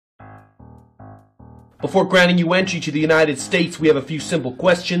Before granting you entry to the United States, we have a few simple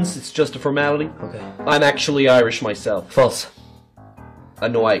questions. It's just a formality. Okay. I'm actually Irish myself. False.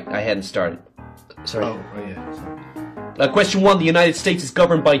 No, I hadn't started. Sorry. Oh, yeah. Question 1. The United States is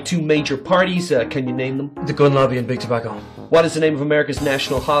governed by two major parties. Can you name them? The gun lobby and big tobacco. What is the name of America's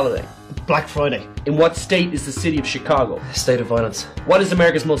national holiday? Black Friday. In what state is the city of Chicago? State of violence. What is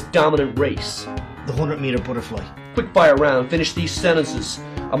America's most dominant race? The 100-meter butterfly. Quick fire round. Finish these sentences.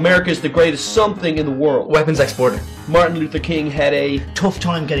 America is the greatest something in the world. Weapons exporter. Martin Luther King had a... Tough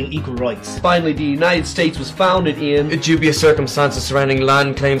time getting equal rights. Finally, the United States was founded in... Dubious circumstances surrounding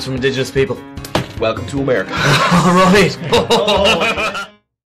land claims from indigenous people. Welcome to America. Alright.